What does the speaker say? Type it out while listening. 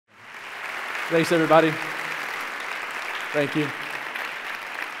Thanks, everybody. Thank you.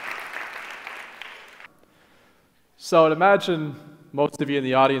 So I'd imagine most of you in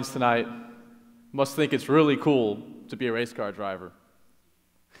the audience tonight must think it's really cool to be a race car driver.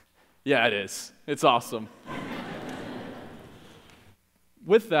 Yeah, it is. It's awesome.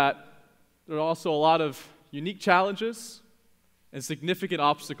 With that, there are also a lot of unique challenges and significant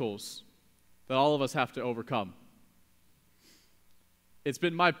obstacles that all of us have to overcome. It's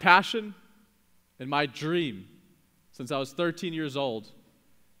been my passion and my dream since I was 13 years old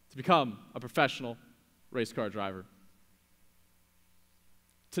to become a professional race car driver.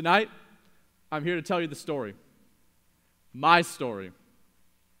 Tonight, I'm here to tell you the story, my story.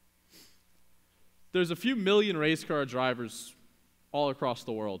 There's a few million race car drivers all across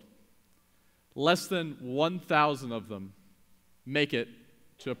the world. Less than 1,000 of them make it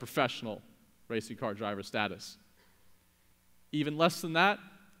to a professional racing car driver status. Even less than that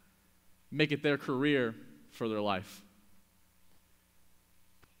make it their career for their life.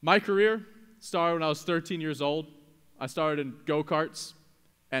 My career started when I was 13 years old. I started in go-karts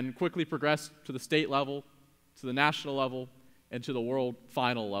and quickly progressed to the state level, to the national level, and to the world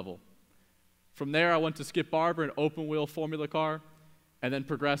final level. From there, I went to Skip Barber, an open-wheel formula car, and then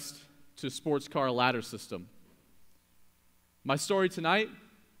progressed to sports car ladder system. My story tonight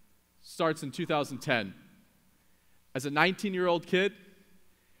starts in 2010. As a 19-year-old kid,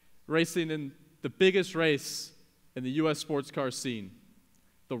 racing in the biggest race in the US sports car scene,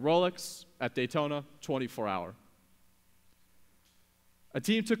 the Rolex at Daytona 24-hour. A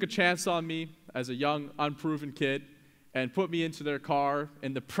team took a chance on me as a young, unproven kid and put me into their car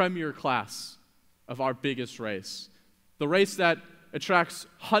in the premier class of our biggest race. The race that attracts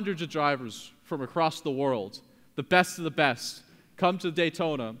hundreds of drivers from across the world, the best of the best, come to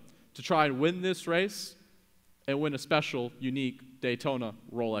Daytona to try and win this race and win a special, unique Daytona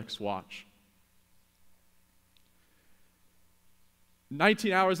Rolex watch.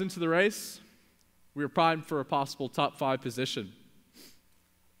 19 hours into the race, we were primed for a possible top 5 position.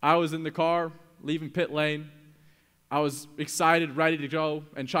 I was in the car, leaving pit lane. I was excited, ready to go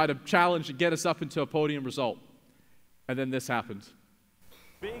and try to challenge and get us up into a podium result. And then this happened.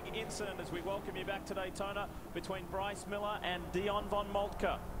 Big incident as we welcome you back to Daytona between Bryce Miller and Dion Von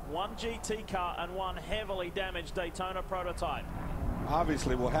Moltke. One GT car and one heavily damaged Daytona prototype.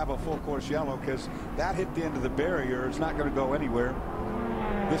 Obviously, we'll have a full course yellow because that hit the end of the barrier. It's not going to go anywhere.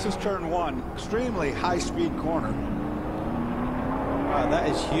 This is turn 1, extremely high-speed corner. That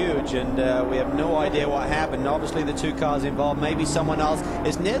is huge, and we have no idea what happened. Obviously, the 2 cars involved, maybe someone else.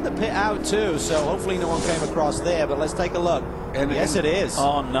 It's near the pit out, too, so hopefully no one came across there, but let's take a look. Yes, it is.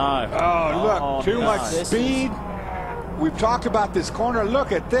 Oh, no. Oh, look, too much speed. We've talked about this corner.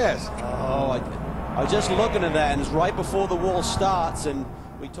 Look at this. Oh, I was just looking at that, and it's right before the wall starts, and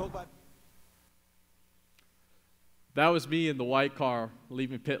we talk about... That was me in the white car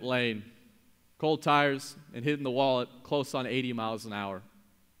leaving pit lane. Cold tires and hitting the wall at close on 80 miles an hour.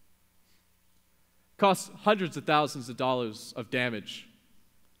 Cost hundreds of thousands of dollars of damage.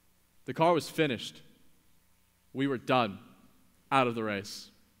 The car was finished. We were done, out of the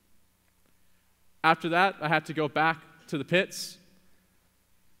race. After that, I had to go back to the pits,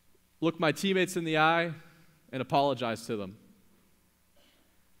 look my teammates in the eye, and apologize to them.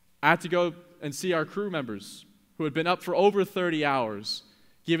 I had to go and see our crew members who had been up for over 30 hours,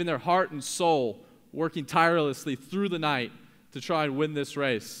 giving their heart and soul, working tirelessly through the night to try and win this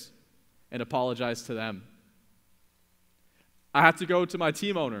race, and apologize to them. I had to go to my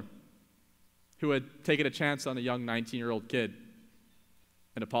team owner, who had taken a chance on a young 19-year-old kid,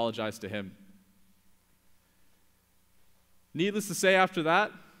 and apologize to him. Needless to say, after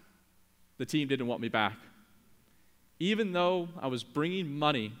that, the team didn't want me back. Even though I was bringing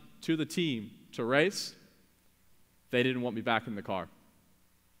money to the team to race, they didn't want me back in the car.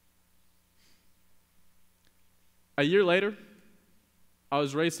 A year later, I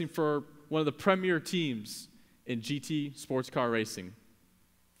was racing for one of the premier teams in GT sports car racing,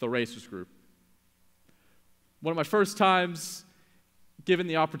 the Racers Group. One of my first times given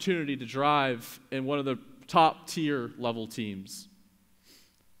the opportunity to drive in one of the top tier level teams.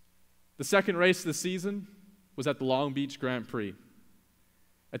 The second race of the season was at the Long Beach Grand Prix.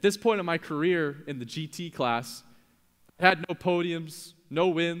 At this point in my career in the GT class, I had no podiums, no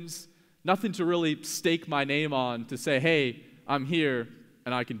wins, nothing to really stake my name on to say, hey, I'm here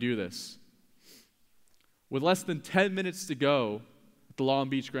and I can do this. With less than 10 minutes to go at the Long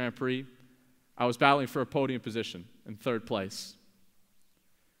Beach Grand Prix, I was battling for a podium position in 3rd place.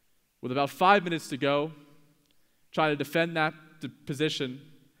 With about 5 minutes to go, trying to defend that position,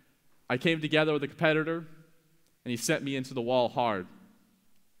 I came together with a competitor and he sent me into the wall hard.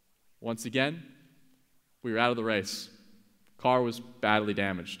 Once again, we were out of the race. Car was badly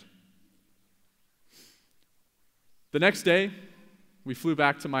damaged. The next day, we flew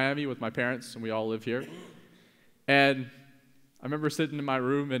back to Miami with my parents, and we all live here. And I remember sitting in my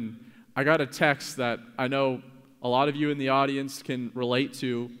room, and I got a text that I know a lot of you in the audience can relate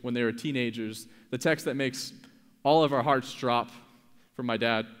to when they were teenagers. The text that makes all of our hearts drop from my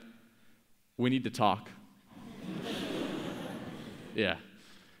dad. We need to talk. Yeah.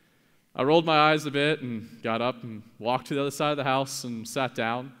 I rolled my eyes a bit and got up and walked to the other side of the house and sat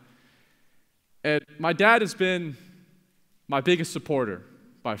down. And my dad has been my biggest supporter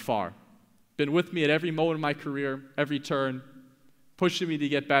by far. Been with me at every moment of my career, every turn, pushing me to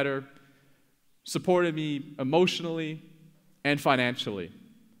get better, supported me emotionally and financially.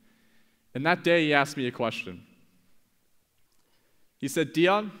 And that day he asked me a question. He said,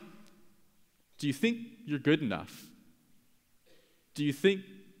 "Dion, do you think you're good enough? Do you think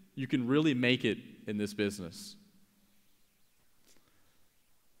you can really make it in this business?"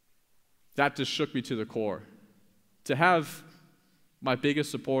 That just shook me to the core. To have my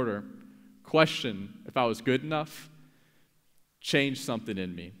biggest supporter question if I was good enough changed something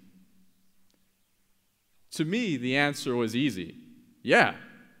in me. To me, the answer was easy. Yeah,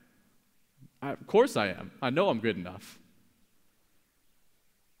 of course I am. I know I'm good enough.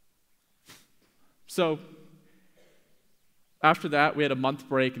 So, after that, we had a month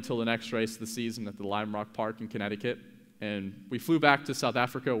break until the next race of the season at the Lime Rock Park in Connecticut. And we flew back to South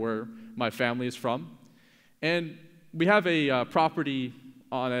Africa, where my family is from. And we have a property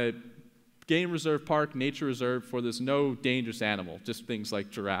on a game reserve park, nature reserve, where there's no dangerous animal, just things like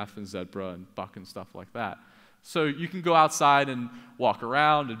giraffe and zebra and buck and stuff like that. So you can go outside and walk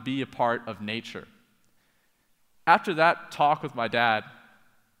around and be a part of nature. After that talk with my dad,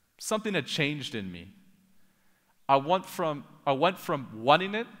 something had changed in me. I went from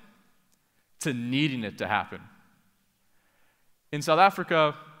wanting it to needing it to happen. In South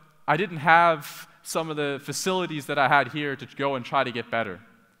Africa, I didn't have some of the facilities that I had here to go and try to get better.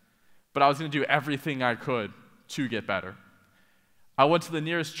 But I was going to do everything I could to get better. I went to the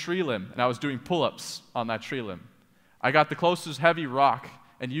nearest tree limb, and I was doing pull-ups on that tree limb. I got the closest heavy rock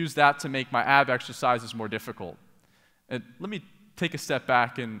and used that to make my ab exercises more difficult. And let me take a step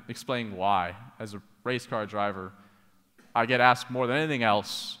back and explain why. As a race car driver, I get asked more than anything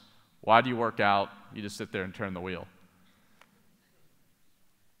else, why do you work out? You just sit there and turn the wheel.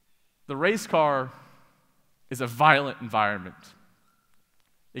 The race car is a violent environment.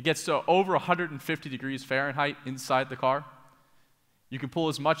 It gets to over 150 degrees Fahrenheit inside the car. You can pull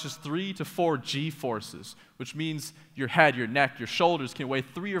as much as 3 to 4 G-forces, which means your head, your neck, your shoulders can weigh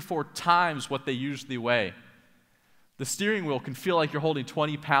 3 or 4 times what they usually weigh. The steering wheel can feel like you're holding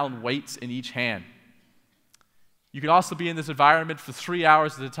 20-pound weights in each hand. You can also be in this environment for 3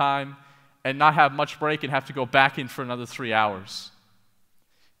 hours at a time and not have much break and have to go back in for another 3 hours.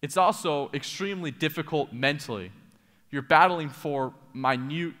 It's also extremely difficult mentally. You're battling for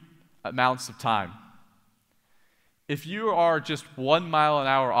minute amounts of time. If you are just 1 mile an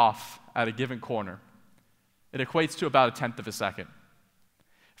hour off at a given corner, it equates to about 1/10 of a second.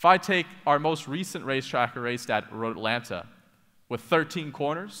 If I take our most recent racetrack I raced at Road Atlanta with 13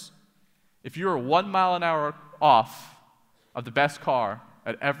 corners, if you are 1 mile an hour off of the best car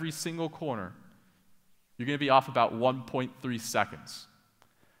at every single corner, you're going to be off about 1.3 seconds.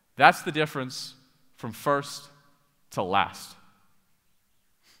 That's the difference from first to last.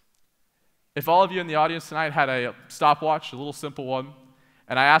 If all of you in the audience tonight had a stopwatch, a little simple one,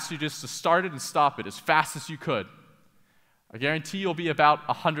 and I asked you just to start it and stop it as fast as you could, I guarantee you'll be about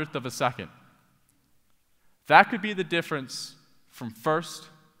 1/100th of a second. That could be the difference from first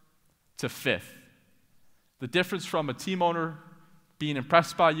to fifth. The difference from a team owner being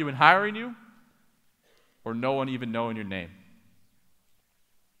impressed by you and hiring you, or no one even knowing your name.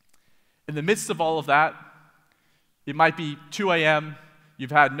 In the midst of all of that, it might be 2 a.m.,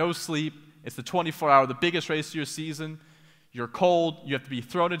 you've had no sleep, it's the 24-hour, the biggest race of your season, you're cold, you have to be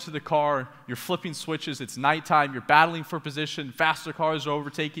thrown into the car, you're flipping switches, it's nighttime, you're battling for position, faster cars are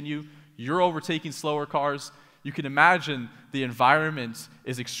overtaking you, you're overtaking slower cars. You can imagine the environment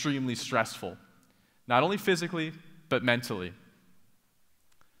is extremely stressful, not only physically, but mentally.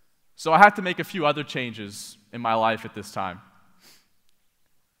 So I had to make a few other changes in my life at this time.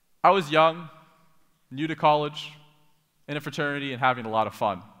 I was young, new to college, in a fraternity, and having a lot of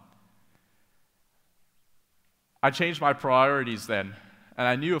fun. I changed my priorities then, and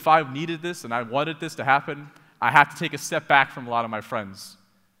I knew if I needed this and I wanted this to happen, I had to take a step back from a lot of my friends,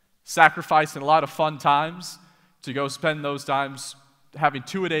 sacrificing a lot of fun times to go spend those times having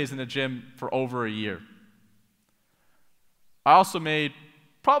 2-a-days in the gym for over a year. I also made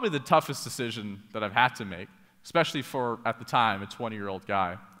probably the toughest decision that I've had to make, especially for, at the time, a 20-year-old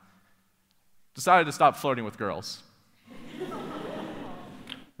guy. Decided to stop flirting with girls.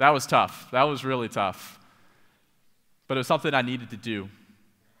 That was tough. That was really tough. But it was something I needed to do.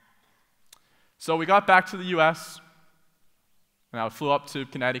 So we got back to the US, and I flew up to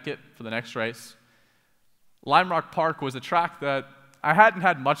Connecticut for the next race. Lime Rock Park was a track that I hadn't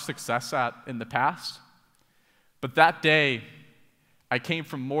had much success at in the past, but that day, I came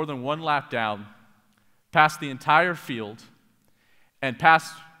from more than one lap down, past the entire field, and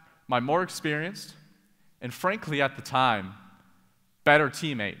past my more experienced, and frankly at the time, better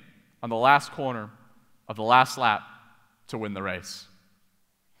teammate on the last corner of the last lap to win the race.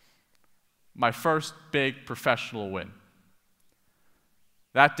 My first big professional win.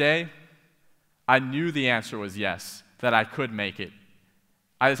 That day, I knew the answer was yes, that I could make it.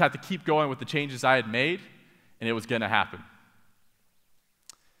 I just had to keep going with the changes I had made, and it was going to happen.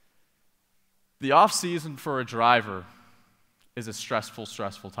 The off-season for a driver is a stressful,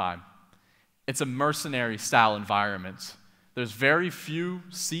 stressful time. It's a mercenary-style environment. There's very few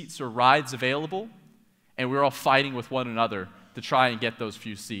seats or rides available, and we're all fighting with one another to try and get those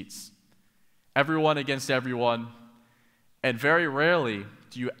few seats. Everyone against everyone, and very rarely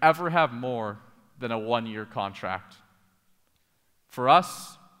do you ever have more than a one-year contract. For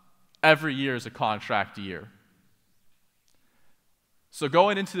us, every year is a contract year. So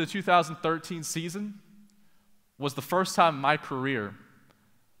going into the 2013 season was the first time in my career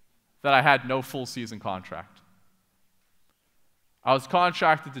that I had no full season contract. I was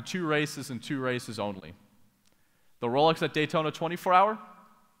contracted to 2 races and 2 races only. The Rolex at Daytona 24-hour,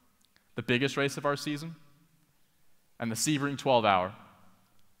 the biggest race of our season, and the Sebring 12-hour,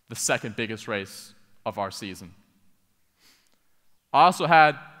 the second biggest race of our season. I also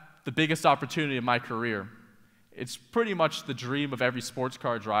had the biggest opportunity in my career. It's pretty much the dream of every sports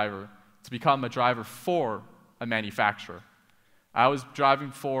car driver to become a driver for a manufacturer. I was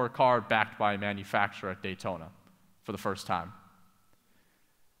driving for a car backed by a manufacturer at Daytona for the first time.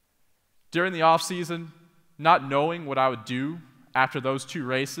 During the off-season, not knowing what I would do after those 2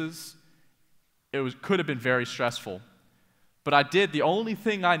 races, could have been very stressful. But I did the only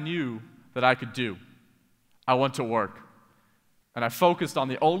thing I knew that I could do. I went to work. And I focused on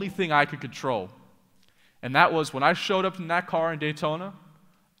the only thing I could control. And that was when I showed up in that car in Daytona,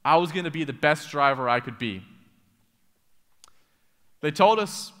 I was going to be the best driver I could be. They told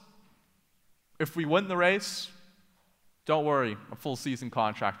us, if we win the race, don't worry, a full season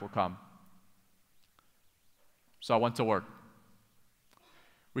contract will come. So I went to work.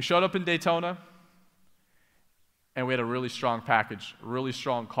 We showed up in Daytona, and we had a really strong package, a really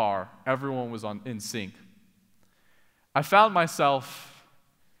strong car. Everyone was in sync. I found myself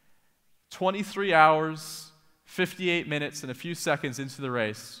 23 hours, 58 minutes, and a few seconds into the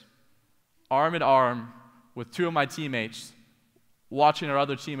race, arm in arm with 2 of my teammates, watching our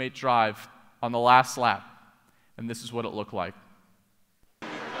other teammate drive on the last lap. And this is what it looked like.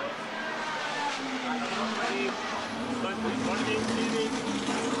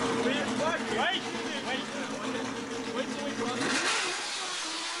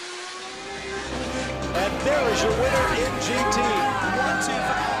 And there is your winner in GT. 1-2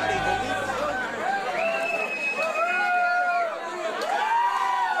 for Audi.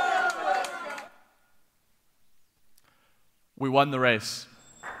 We won the race.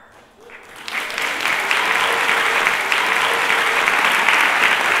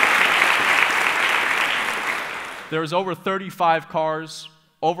 There was over 35 cars,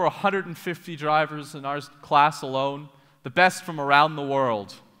 over 150 drivers in our class alone, the best from around the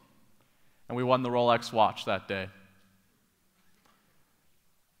world. And we won the Rolex watch that day.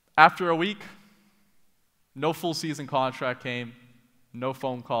 After a week, no full season contract came, no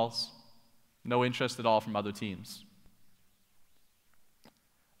phone calls, no interest at all from other teams.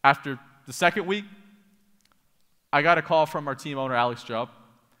 After the second week, I got a call from our team owner, Alex Job,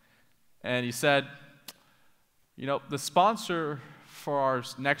 and he said, you know, the sponsor for our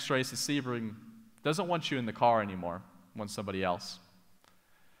next race at Sebring doesn't want you in the car anymore, wants somebody else.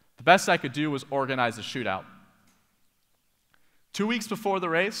 The best I could do was organize a shootout. 2 weeks before the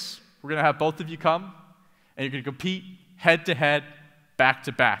race, we're going to have both of you come, and you're going to compete head-to-head,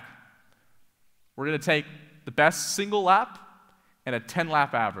 back-to-back. We're going to take the best single lap and a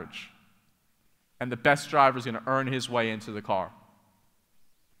 10-lap average. And the best driver is going to earn his way into the car.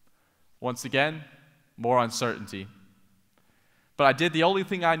 Once again, more uncertainty. But I did the only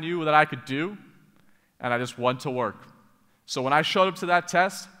thing I knew that I could do, and I just went to work. So when I showed up to that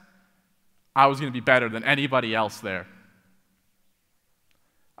test, I was going to be better than anybody else there.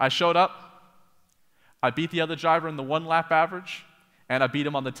 I showed up, I beat the other driver in the 1-lap average, and I beat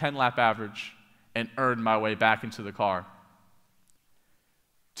him on the 10-lap average and earned my way back into the car.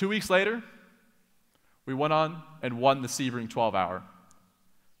 2 weeks later, we went on and won the Sebring 12-hour.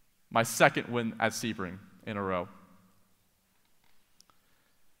 My second win at Sebring in a row.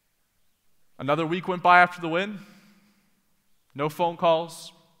 Another week went by after the win. No phone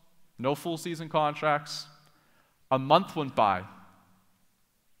calls, no full season contracts. A month went by.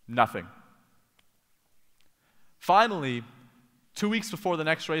 Nothing. Finally, 2 weeks before the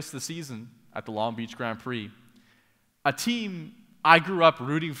next race of the season at the Long Beach Grand Prix, a team I grew up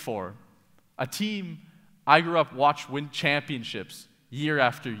rooting for, a team I grew up watching win championships year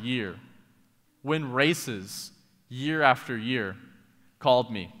after year, win races year after year, called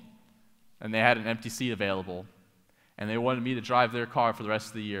me, and they had an empty seat available, and they wanted me to drive their car for the rest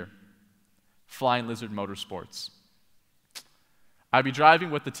of the year. Flying Lizard Motorsports. I'd be driving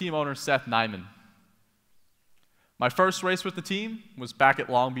with the team owner, Seth Nyman. My first race with the team was back at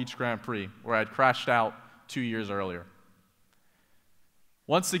Long Beach Grand Prix, where I'd crashed out 2 years earlier.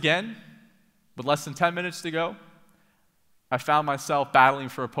 Once again, with less than 10 minutes to go, I found myself battling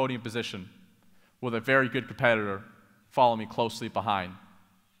for a podium position with a very good competitor following me closely behind.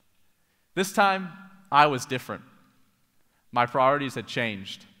 This time, I was different. My priorities had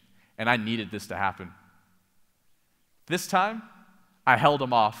changed, and I needed this to happen. This time, I held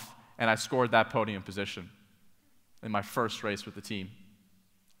him off, and I scored that podium position in my first race with the team.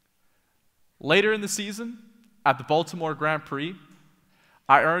 Later in the season, at the Baltimore Grand Prix,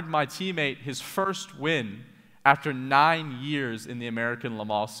 I earned my teammate his first win after 9 years in the American Le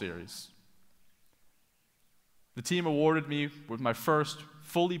Mans Series. The team awarded me with my first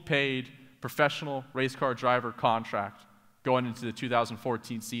fully paid professional race car driver contract going into the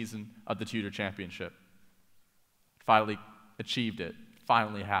 2014 season of the Tudor Championship. Finally achieved it.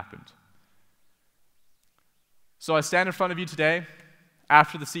 Finally happened. So I stand in front of you today,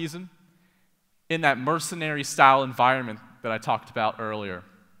 after the season, in that mercenary-style environment that I talked about earlier.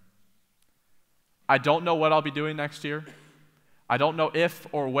 I don't know what I'll be doing next year. I don't know if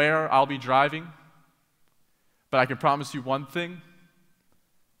or where I'll be driving. But I can promise you one thing.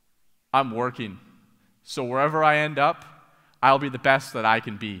 I'm working. So wherever I end up, I'll be the best that I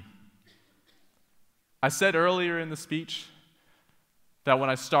can be. I said earlier in the speech that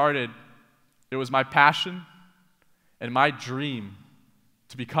when I started, it was my passion and my dream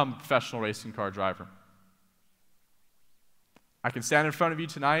to become a professional racing car driver. I can stand in front of you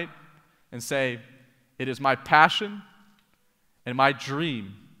tonight and say, it is my passion and my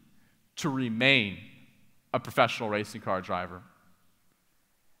dream to remain a professional racing car driver.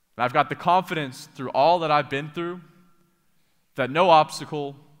 And I've got the confidence through all that I've been through that no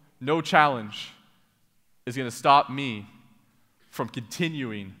obstacle, no challenge is going to stop me from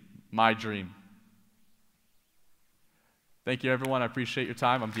continuing my dream. Thank you, everyone. I appreciate your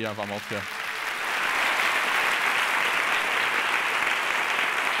time. I'm Dion Von Moltke.